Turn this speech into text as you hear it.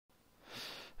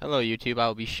Hello YouTube,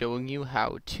 I'll be showing you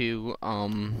how to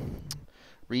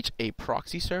reach a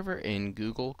proxy server in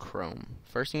Google Chrome.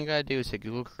 First thing you gotta do is hit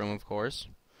Google Chrome, of course.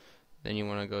 Then you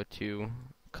wanna go to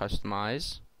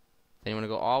Customize. Then you wanna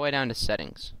go all the way down to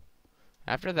Settings.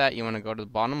 After that, you wanna go to the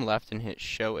bottom left and hit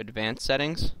Show Advanced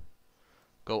Settings.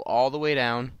 Go all the way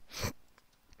down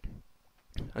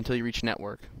until you reach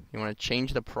Network. You wanna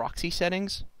change the proxy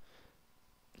settings,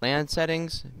 LAN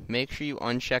settings. Make sure you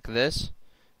uncheck this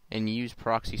and use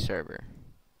proxy server.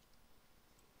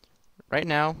 Right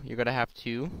now, you're going to have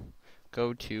to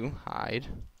go to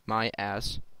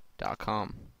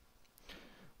hidemyass.com.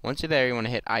 Once you're there, you want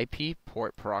to hit IP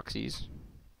port proxies.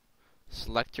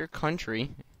 Select your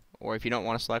country, or if you don't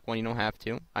want to select one, you don't have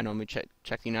to. I normally check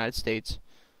the United States.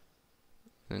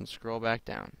 Then scroll back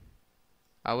down.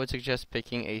 I would suggest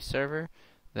picking a server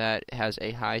that has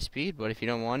a high speed, but if you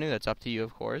don't want to, that's up to you,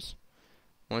 of course.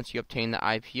 Once you obtain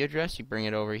the IP address, you bring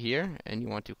it over here, and you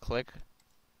want to click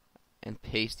and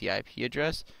paste the IP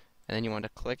address, and then you want to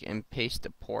click and paste the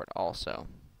port also.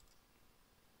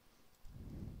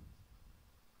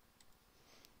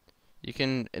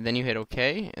 And then you hit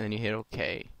OK, and then you hit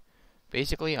OK.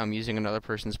 Basically, I'm using another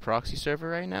person's proxy server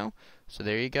right now, so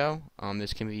there you go.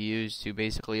 This can be used to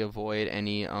basically avoid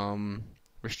any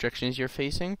restrictions you're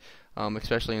facing,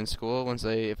 especially in school.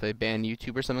 If they ban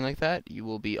YouTube or something like that, you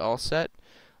will be all set.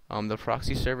 The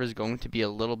proxy server is going to be a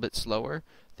little bit slower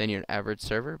than your average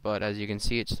server, but as you can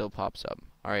see, it still pops up.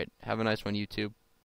 Alright, have a nice one, YouTube.